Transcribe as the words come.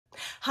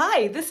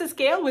Hi, this is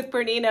Gayle with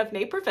BERNINA of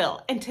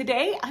Naperville, and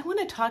today I want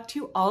to talk to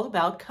you all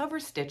about cover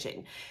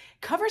stitching.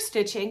 Cover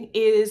stitching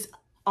is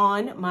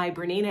on my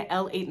BERNINA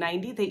L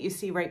 890 that you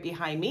see right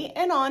behind me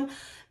and on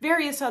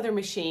various other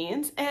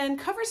machines. And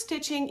cover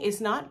stitching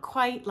is not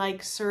quite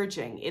like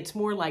serging. It's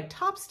more like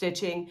top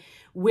stitching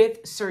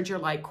with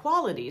serger-like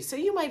qualities. So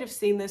you might have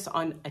seen this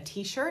on a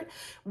t-shirt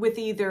with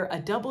either a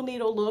double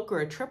needle look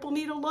or a triple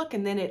needle look,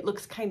 and then it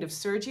looks kind of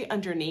sergy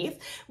underneath.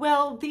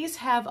 Well, these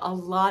have a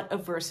lot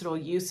of versatile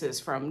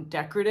uses from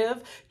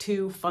decorative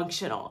to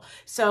functional.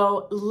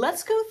 So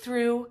let's go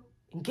through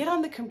and get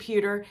on the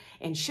computer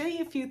and show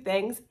you a few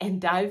things and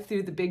dive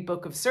through the big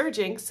book of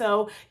serging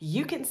so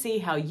you can see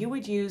how you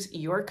would use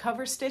your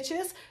cover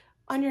stitches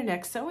on your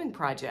next sewing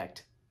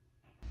project.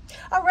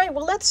 All right,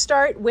 well, let's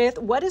start with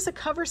what is a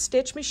cover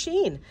stitch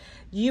machine.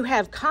 You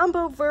have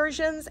combo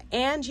versions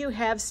and you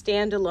have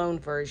standalone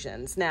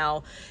versions.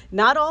 Now,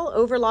 not all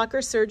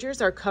overlocker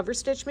sergers are cover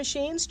stitch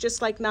machines,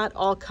 just like not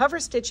all cover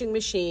stitching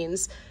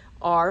machines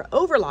are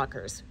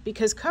overlockers,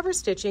 because cover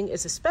stitching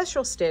is a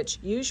special stitch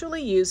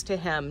usually used to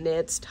hem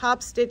knits,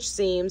 top stitch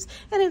seams,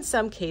 and in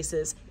some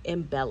cases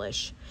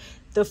embellish.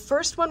 The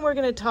first one we're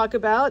going to talk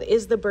about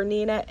is the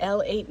BERNINA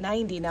L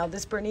 890. Now,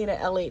 this BERNINA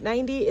L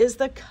 890 is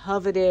the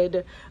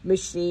coveted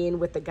machine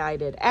with the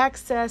guided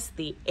access,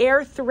 the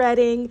air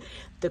threading,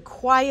 the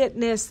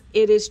quietness.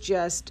 It is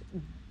just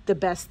the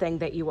best thing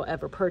that you will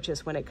ever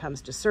purchase when it comes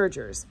to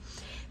sergers.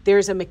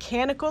 There's a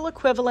mechanical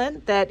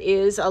equivalent that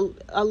is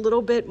a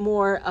little bit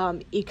more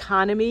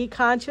economy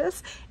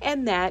conscious,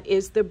 and that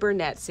is the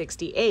bernette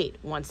 68.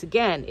 Once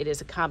again, it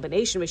is a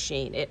combination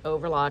machine. It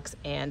overlocks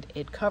and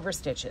it cover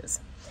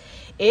stitches.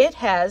 It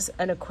has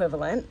an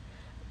equivalent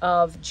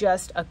of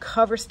just a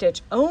cover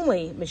stitch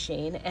only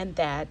machine, and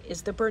that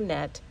is the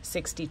bernette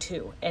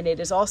 62, and it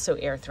is also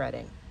air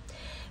threading.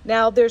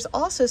 Now, there's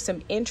also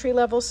some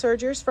entry-level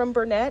sergers from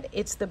Bernette.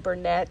 It's the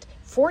Bernette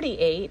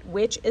 48,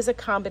 which is a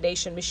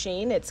combination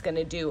machine. It's going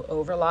to do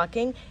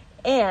overlocking,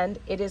 and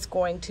it is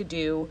going to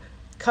do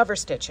cover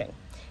stitching.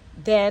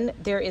 Then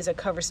there is a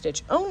cover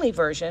stitch only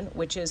version,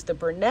 which is the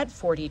Bernette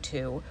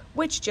 42,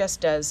 which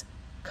just does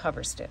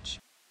cover stitch.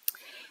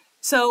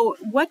 So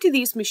what do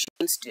these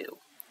machines do?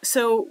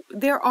 So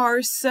there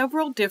are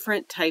several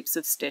different types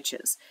of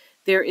stitches.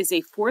 There is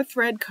a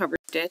 4-thread cover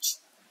stitch.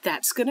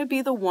 That's going to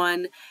be the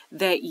one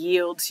that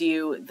yields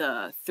you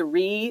the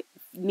 3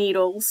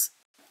 needles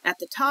at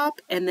the top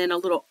and then a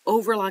little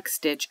overlock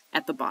stitch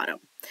at the bottom.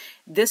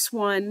 This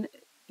one,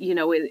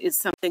 is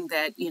something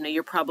that,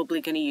 you're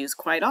probably going to use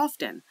quite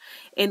often.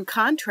 In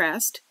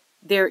contrast,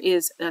 there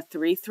is a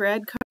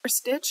 3-thread cover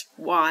stitch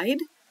wide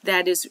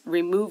that is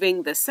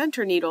removing the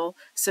center needle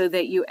so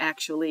that you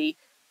actually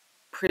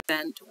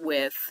present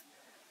with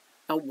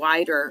a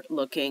wider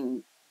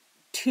looking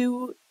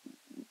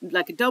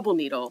like a double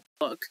needle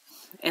look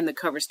and the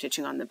cover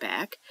stitching on the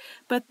back.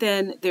 But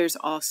then there's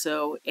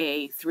also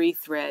a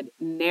 3-thread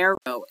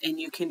narrow, and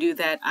you can do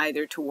that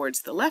either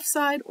towards the left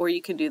side or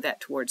you can do that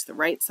towards the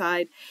right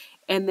side.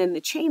 And then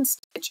the chain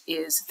stitch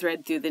is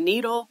thread through the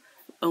needle,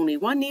 only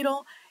one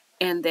needle,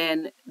 and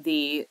then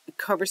the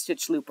cover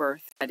stitch looper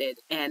threaded,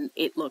 and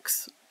it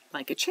looks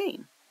like a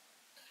chain.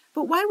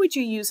 But why would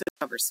you use a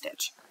cover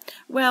stitch?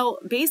 Well,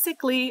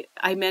 basically,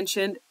 I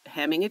mentioned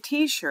hemming a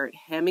t-shirt,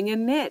 hemming a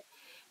knit,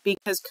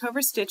 because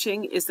cover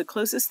stitching is the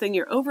closest thing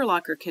your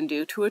overlocker can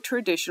do to a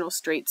traditional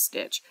straight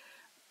stitch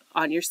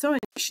on your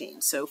sewing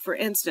machine. So for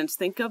instance,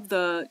 think of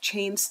the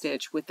chain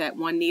stitch with that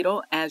one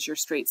needle as your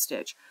straight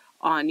stitch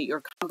on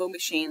your combo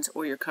machines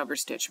or your cover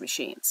stitch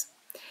machines.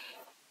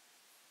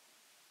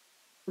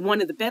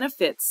 One of the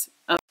benefits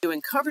of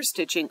doing cover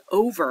stitching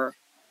over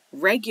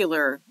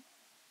regular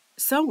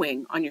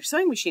sewing on your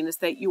sewing machine is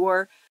that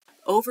your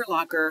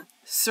overlocker,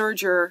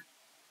 serger,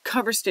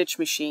 cover stitch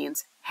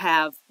machines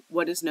have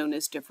what is known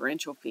as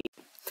differential feed.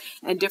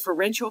 And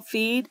differential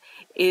feed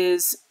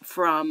is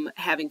from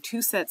having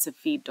 2 sets of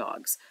feed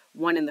dogs,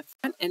 one in the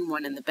front and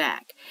one in the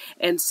back.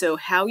 And so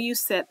how you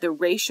set the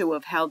ratio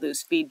of how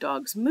those feed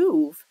dogs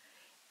move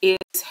is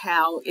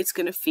how it's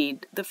going to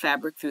feed the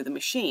fabric through the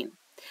machine.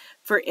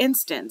 For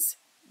instance,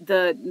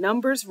 the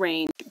numbers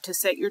range to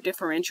set your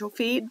differential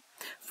feed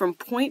from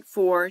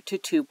 0.4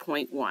 to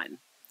 2.1.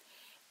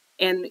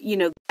 And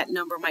that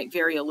number might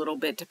vary a little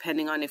bit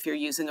depending on if you're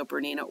using a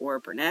BERNINA or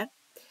a bernette.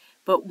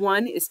 But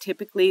 1 is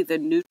typically the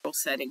neutral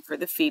setting for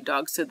the feed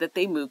dogs so that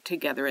they move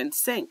together in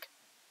sync.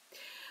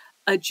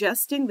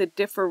 Adjusting the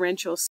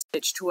differential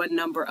stitch to a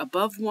number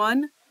above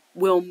 1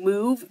 will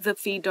move the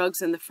feed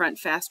dogs in the front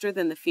faster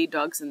than the feed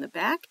dogs in the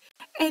back,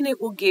 and it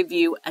will give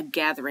you a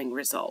gathering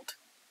result.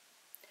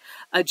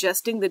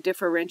 Adjusting the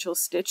differential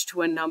stitch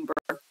to a number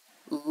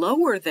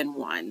lower than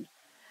 1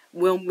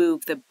 will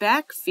move the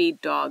back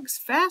feed dogs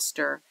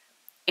faster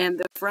and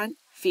the front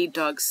feed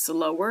dogs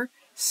slower,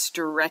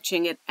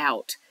 stretching it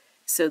out.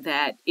 So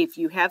that if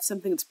you have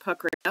something that's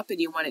puckering up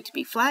and you want it to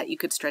be flat, you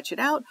could stretch it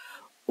out.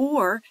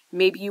 Or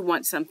maybe you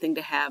want something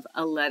to have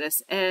a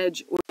lettuce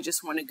edge, or you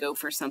just want to go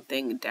for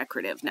something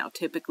decorative. Now,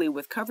 typically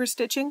with cover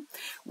stitching,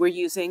 we're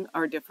using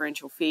our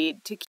differential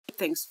feed to keep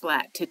things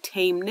flat, to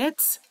tame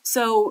knits.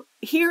 So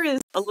here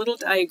is a little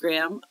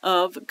diagram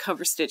of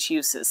cover stitch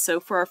uses. So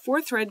for our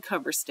 4-thread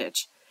cover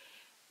stitch,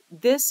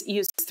 this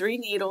uses 3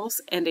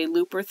 needles and a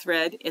looper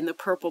thread in the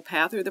purple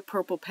path, or the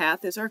purple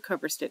path is our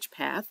cover stitch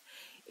path.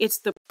 It's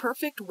the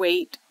perfect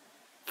weight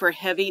for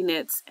heavy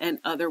knits and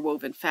other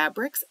woven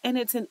fabrics, and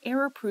it's an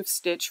error-proof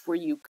stitch for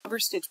you cover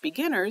stitch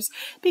beginners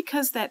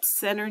because that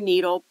center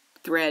needle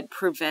thread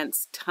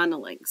prevents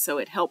tunneling, so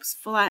it helps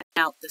flatten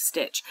out the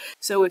stitch.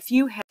 So if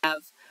you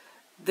have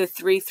the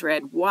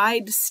 3-thread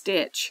wide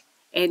stitch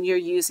and you're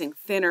using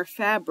thinner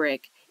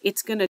fabric,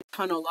 it's going to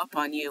tunnel up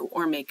on you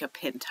or make a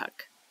pin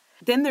tuck.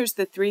 Then there's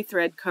the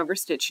 3-thread cover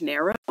stitch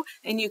narrow,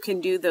 and you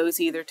can do those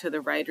either to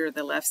the right or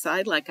the left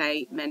side like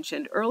I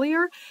mentioned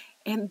earlier.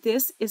 And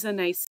this is a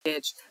nice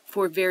stitch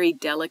for very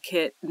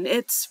delicate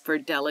knits, for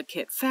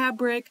delicate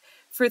fabric,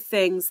 for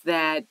things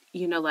that,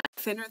 you know, like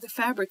thinner the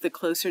fabric, the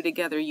closer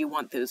together you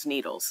want those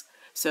needles.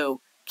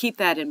 So keep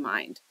that in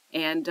mind.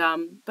 And,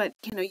 but,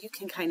 you know, you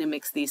can kind of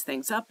mix these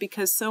things up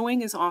because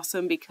sewing is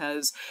awesome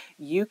because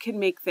you can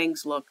make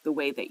things look the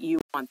way that you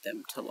want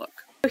them to look.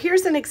 So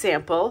here's an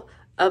example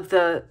of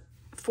the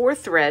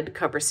 4-thread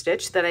cover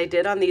stitch that I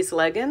did on these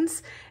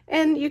leggings,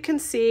 and you can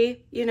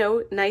see, you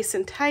know, nice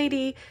and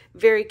tidy,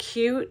 very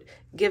cute,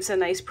 gives a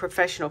nice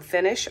professional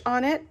finish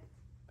on it.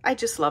 I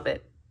just love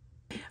it.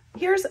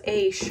 Here's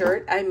a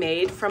shirt I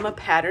made from a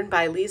pattern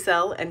by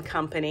Liesel and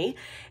Company,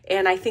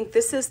 and I think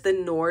this is the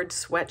Nord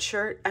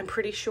sweatshirt, I'm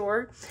pretty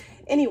sure.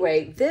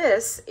 Anyway,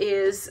 this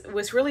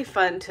was really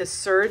fun to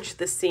serge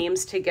the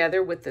seams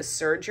together with the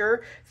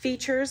serger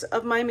features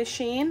of my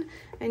machine.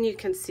 And you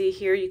can see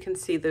here, you can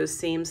see those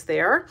seams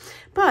there.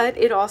 But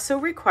it also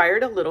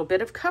required a little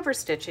bit of cover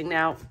stitching.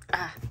 Now,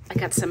 I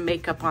got some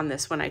makeup on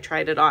this when I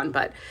tried it on,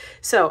 but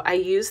so I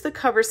used the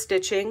cover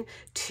stitching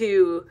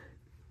to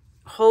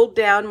hold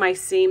down my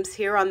seams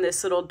here on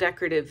this little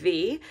decorative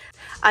V.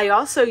 I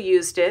also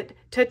used it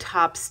to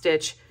top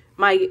stitch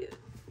my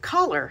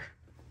collar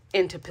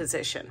into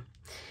position.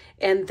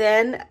 And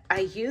then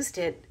I used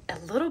it a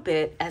little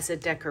bit as a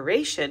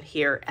decoration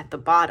here at the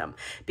bottom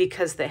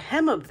because the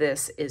hem of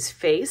this is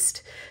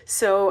faced.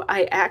 So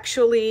I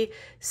actually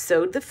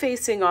sewed the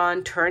facing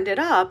on, turned it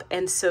up,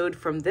 and sewed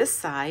from this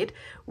side,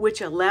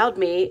 which allowed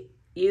me,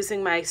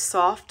 using my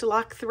soft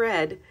lock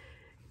thread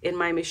in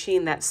my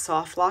machine, that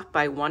soft lock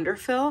by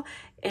Wonderfill,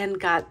 and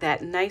got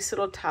that nice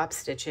little top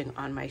stitching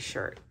on my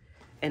shirt.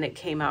 And it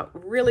came out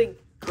really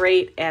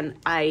great, and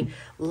I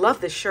love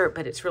the shirt,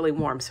 but it's really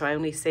warm, so I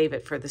only save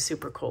it for the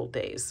super cold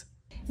days.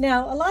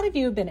 Now, a lot of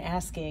you have been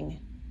asking,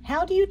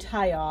 how do you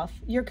tie off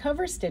your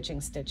cover stitching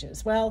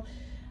stitches? Well,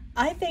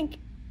 I think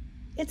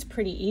it's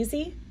pretty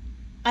easy.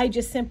 I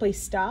just simply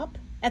stop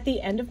at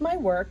the end of my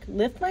work,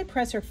 lift my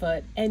presser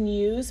foot, and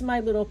use my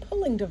little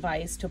pulling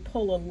device to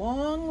pull a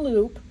long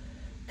loop,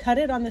 cut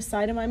it on the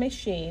side of my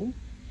machine,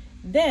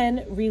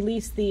 then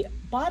release the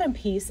bottom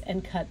piece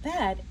and cut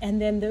that, and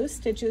then those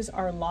stitches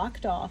are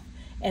locked off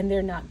and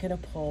they're not going to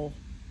pull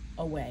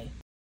away.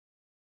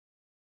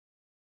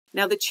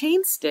 Now the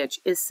chain stitch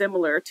is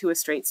similar to a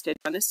straight stitch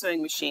on a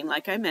sewing machine.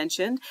 Like I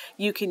mentioned,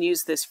 you can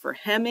use this for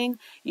hemming,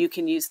 you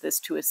can use this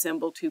to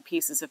assemble 2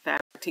 pieces of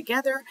fabric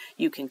together,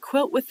 you can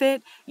quilt with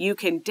it, you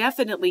can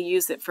definitely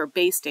use it for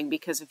basting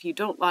because if you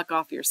don't lock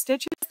off your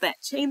stitches,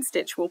 that chain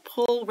stitch will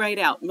pull right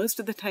out. Most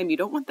of the time you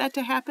don't want that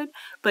to happen,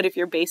 but if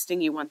you're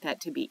basting, you want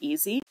that to be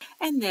easy.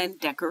 And then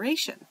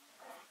decoration.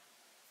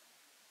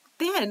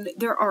 Then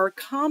there are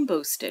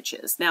combo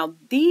stitches. Now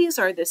these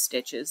are the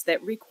stitches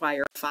that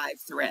require 5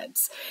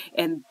 threads,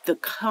 and the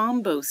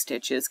combo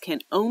stitches can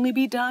only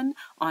be done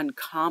on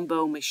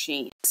combo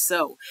machines.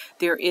 So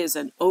there is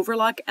an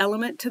overlock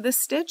element to the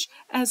stitch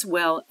as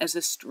well as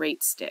a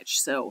straight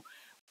stitch. So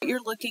what you're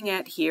looking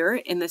at here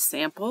in the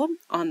sample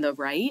on the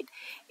right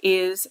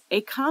is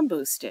a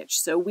combo stitch.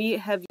 So we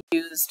have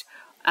used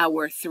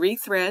our 3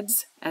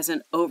 threads as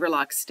an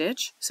overlock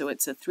stitch, so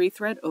it's a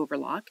 3-thread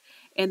overlock,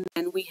 and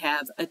then we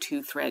have a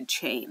 2-thread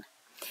chain.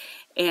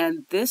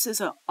 And this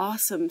is an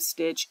awesome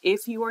stitch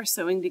if you are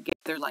sewing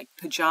together like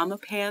pajama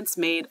pants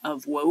made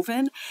of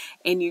woven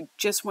and you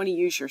just want to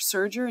use your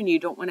serger and you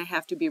don't want to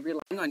have to be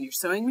relying on your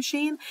sewing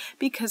machine,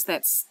 because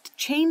that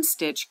chain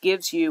stitch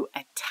gives you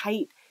a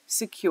tight,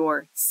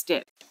 secure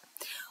stitch.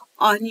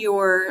 On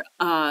your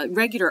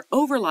regular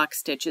overlock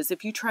stitches,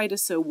 if you try to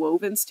sew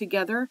wovens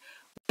together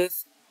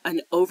with an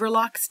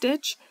overlock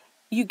stitch,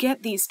 you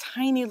get these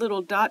tiny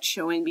little dots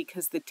showing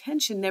because the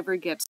tension never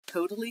gets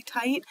totally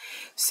tight,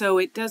 so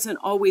it doesn't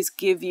always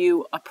give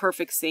you a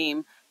perfect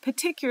seam,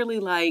 particularly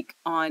like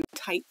on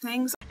tight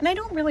things. And I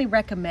don't really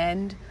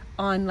recommend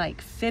on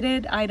like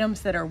fitted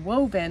items that are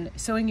woven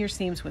sewing your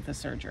seams with a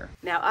serger.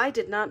 Now I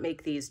did not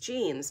make these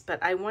jeans,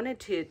 but I wanted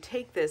to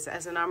take this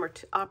as an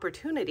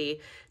opportunity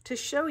to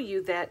show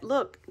you that,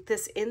 look,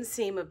 this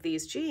inseam of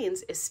these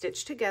jeans is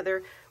stitched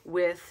together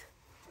with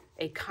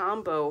a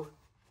combo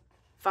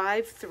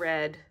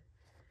 5-thread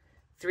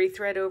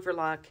 3-thread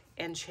overlock,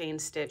 and chain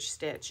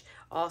stitch.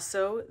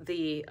 Also,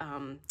 the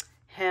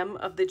hem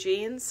of the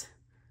jeans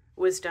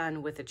was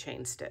done with a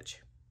chain stitch.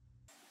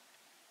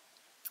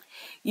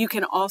 You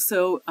can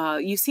also,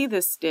 you see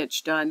this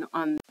stitch done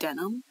on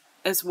denim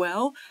as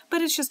well,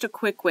 but it's just a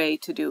quick way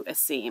to do a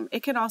seam.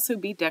 It can also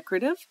be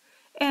decorative,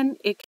 and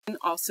it can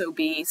also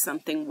be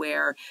something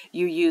where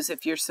you use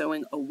if you're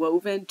sewing a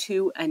woven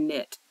to a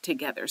knit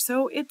together.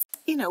 So it's,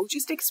 you know,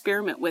 just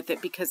experiment with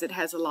it because it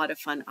has a lot of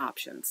fun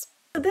options.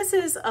 So this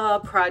is a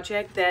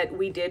project that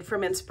we did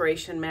from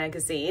Inspiration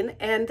Magazine,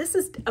 and this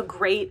is a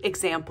great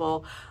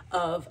example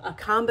of a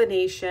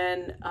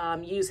combination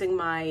using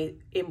my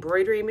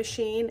embroidery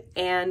machine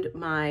and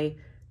my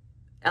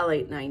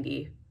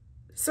L890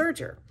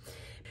 serger.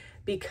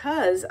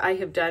 Because I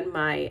have done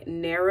my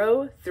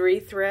narrow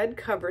 3-thread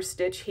cover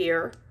stitch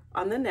here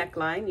on the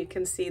neckline, you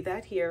can see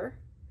that here.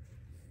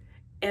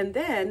 And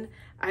then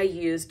I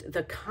used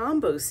the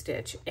combo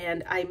stitch,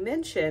 and I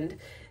mentioned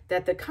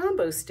that the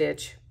combo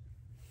stitch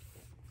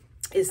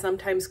is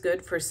sometimes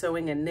good for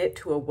sewing a knit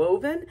to a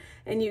woven,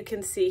 and you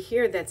can see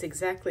here that's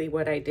exactly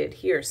what I did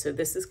here. So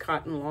this is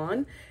cotton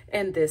lawn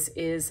and this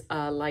is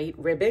light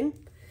ribbing,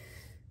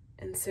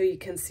 and so you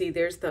can see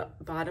there's the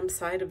bottom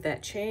side of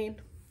that chain,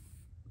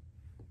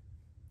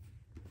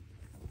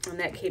 and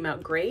that came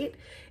out great.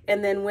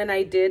 And then when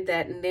I did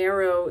that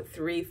narrow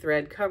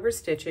 3-thread cover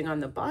stitching on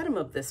the bottom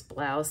of this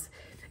blouse,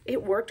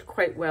 it worked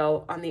quite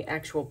well on the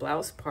actual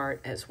blouse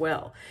part as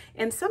well.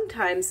 And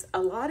sometimes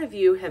a lot of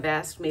you have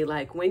asked me,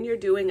 like, when you're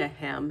doing a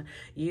hem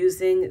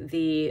using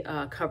the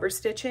cover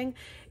stitching,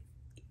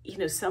 you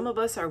know, some of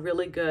us are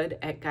really good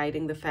at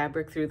guiding the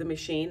fabric through the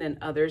machine and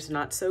others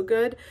not so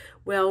good.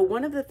 Well,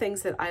 one of the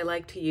things that I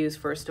like to use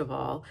first of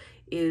all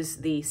is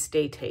the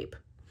stay tape.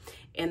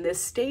 And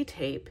this stay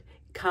tape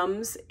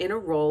comes in a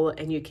roll,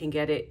 and you can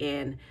get it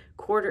in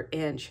 1/4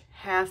 inch,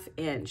 1/2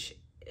 inch,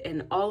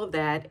 and all of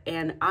that.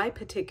 And I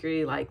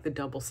particularly like the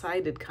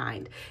double-sided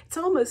kind. It's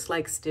almost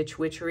like Stitch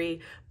Witchery,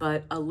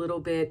 but a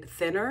little bit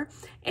thinner.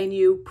 And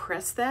you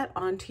press that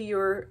onto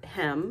your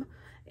hem,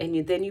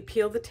 and then you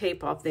peel the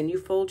tape off, then you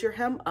fold your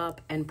hem up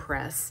and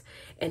press,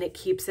 and it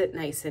keeps it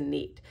nice and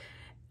neat.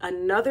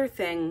 Another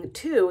thing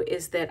too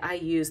is that I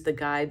use the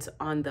guides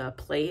on the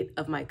plate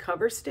of my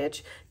cover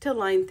stitch to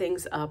line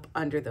things up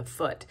under the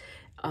foot.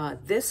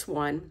 This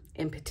one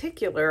in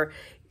particular,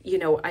 you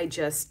know, I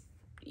just,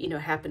 you know,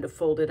 happened to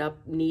fold it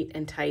up neat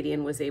and tidy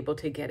and was able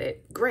to get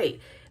it great.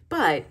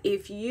 But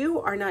if you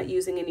are not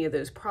using any of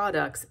those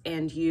products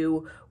and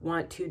you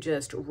want to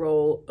just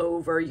roll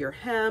over your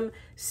hem,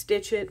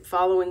 stitch it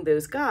following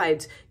those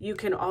guides, you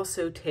can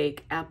also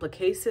take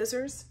applique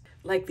scissors,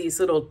 like these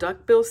little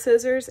duckbill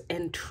scissors,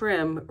 and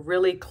trim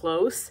really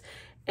close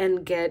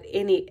and get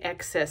any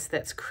excess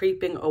that's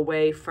creeping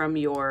away from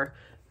your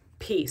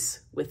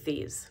piece with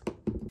these.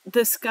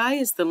 The sky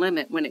is the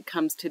limit when it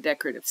comes to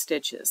decorative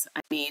stitches.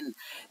 I mean,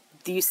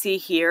 do you see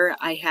here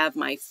I have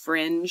my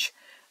fringe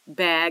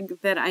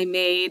bag that I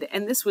made,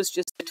 and this was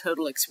just a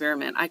total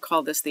experiment. I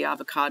call this the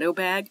avocado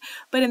bag,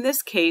 but in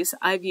this case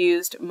I've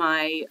used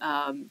my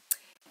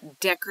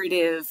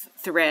decorative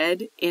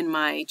thread in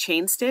my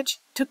chain stitch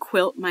to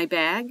quilt my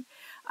bag.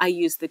 I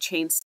use the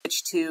chain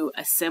stitch to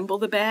assemble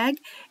the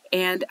bag,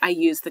 and I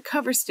use the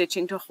cover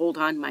stitching to hold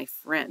on my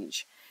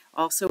fringe.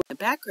 Also in the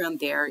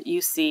background there,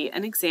 you see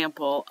an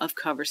example of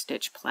cover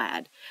stitch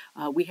plaid.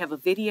 We have a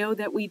video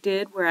that we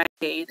did where I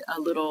made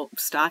a little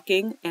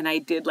stocking, and I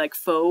did like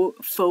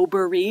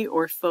faux-Burberry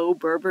or faux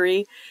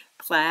Burberry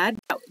plaid.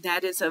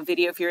 That is a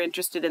video. If you're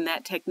interested in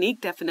that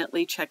technique,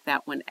 definitely check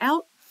that one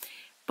out.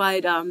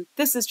 But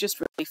this is just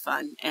really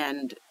fun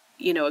and,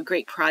 you know, a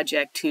great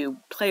project to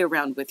play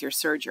around with your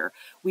serger.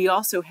 We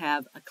also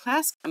have a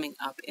class coming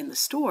up in the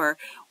store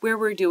where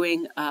we're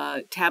doing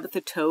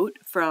Tabitha Tote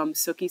from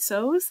Sookie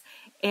Sews,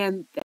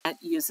 and that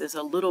uses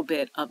a little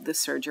bit of the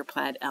serger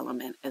plaid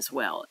element as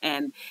well.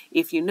 And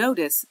if you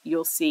notice,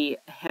 you'll see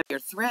a heavier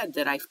thread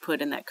that I've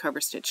put in that cover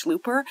stitch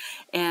looper,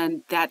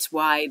 and that's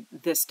why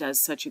this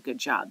does such a good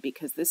job,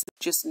 because this is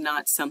just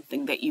not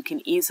something that you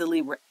can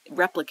easily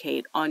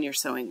replicate on your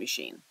sewing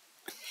machine.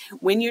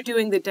 When you're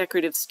doing the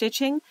decorative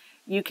stitching,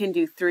 you can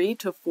do 3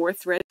 to 4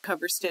 thread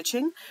cover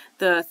stitching.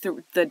 The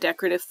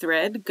decorative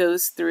thread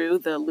goes through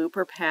the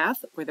looper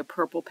path or the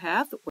purple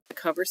path or the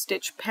cover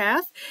stitch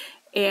path.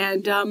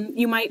 And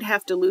you might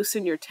have to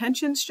loosen your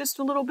tensions just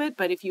a little bit,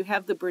 but if you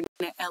have the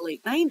BERNINA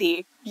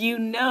L890, you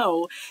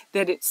know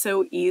that it's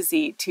so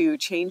easy to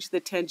change the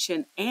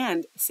tension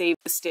and save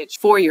the stitch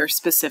for your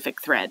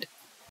specific thread.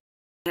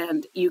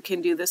 And you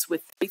can do this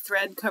with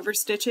 3-thread cover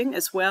stitching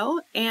as well,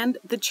 and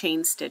the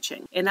chain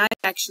stitching. And I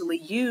actually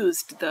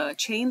used the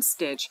chain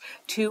stitch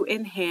to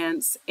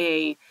enhance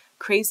a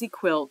crazy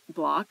quilt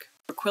block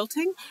for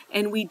quilting,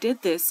 and we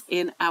did this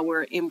in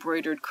our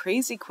embroidered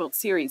crazy quilt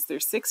series.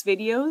 There's 6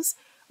 videos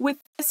with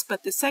this,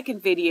 but the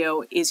second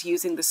video is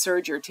using the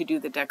serger to do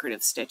the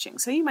decorative stitching,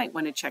 so you might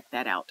want to check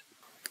that out.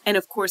 And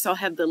of course, I'll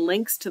have the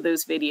links to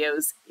those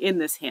videos in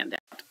this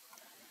handout.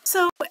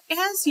 So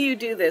as you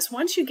do this,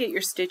 once you get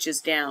your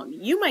stitches down,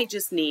 you might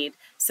just need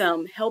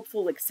some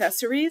helpful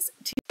accessories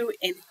to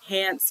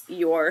enhance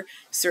your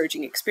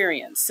serging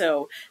experience.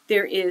 So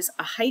there is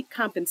a height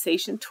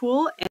compensation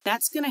tool, and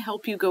that's going to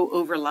help you go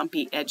over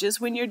lumpy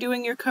edges when you're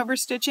doing your cover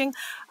stitching,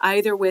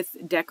 either with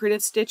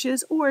decorative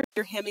stitches or if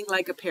you're hemming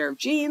like a pair of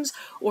jeans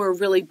or a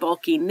really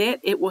bulky knit,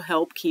 it will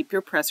help keep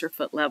your presser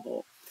foot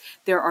level.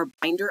 There are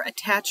binder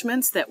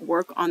attachments that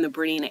work on the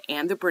Bernina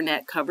and the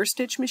Bernette cover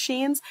stitch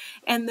machines,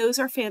 and those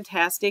are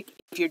fantastic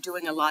if you're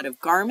doing a lot of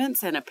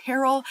garments and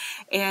apparel,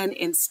 and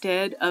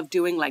instead of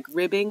doing like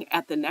ribbing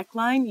at the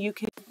neckline, you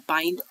can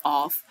bind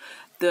off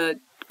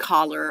the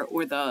collar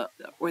or the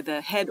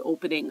head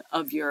opening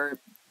of your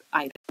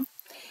item.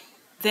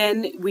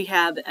 Then we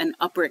have an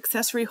upper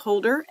accessory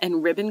holder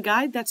and ribbon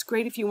guide. That's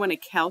great if you want to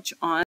couch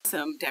on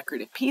some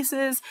decorative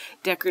pieces,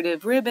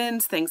 decorative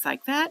ribbons, things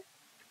like that.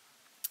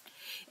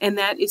 And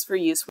that is for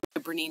use with the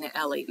Bernina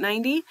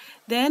L890.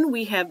 Then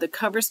we have the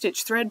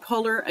Cover-Stitch thread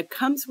puller. It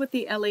comes with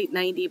the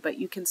L890, but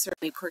you can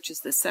certainly purchase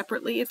this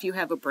separately if you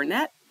have a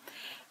bernette.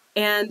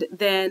 And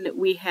then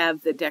we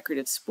have the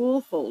decorative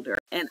spool holder.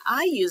 And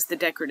I use the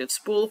decorative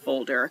spool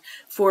holder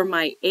for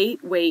my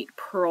 8-weight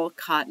pearl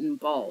cotton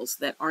balls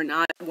that are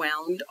not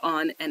wound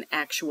on an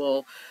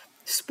actual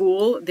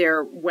spool.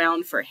 They're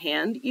wound for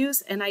hand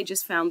use, and I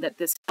just found that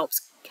this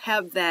helps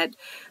have that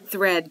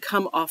thread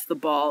come off the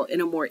ball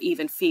in a more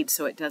even feed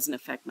so it doesn't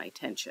affect my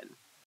tension.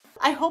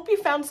 I hope you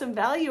found some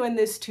value in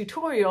this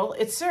tutorial.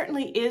 It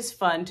certainly is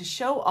fun to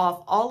show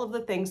off all of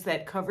the things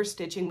that cover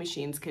stitching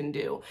machines can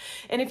do.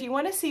 And if you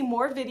want to see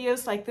more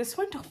videos like this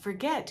one, don't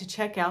forget to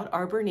check out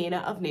our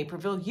Bernina of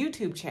Naperville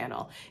YouTube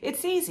channel.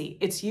 It's easy.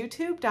 It's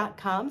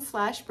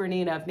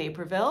youtube.com/Bernina of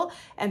Naperville,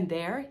 and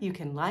there you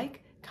can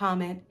like,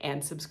 comment,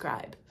 and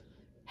subscribe.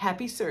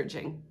 Happy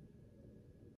serging!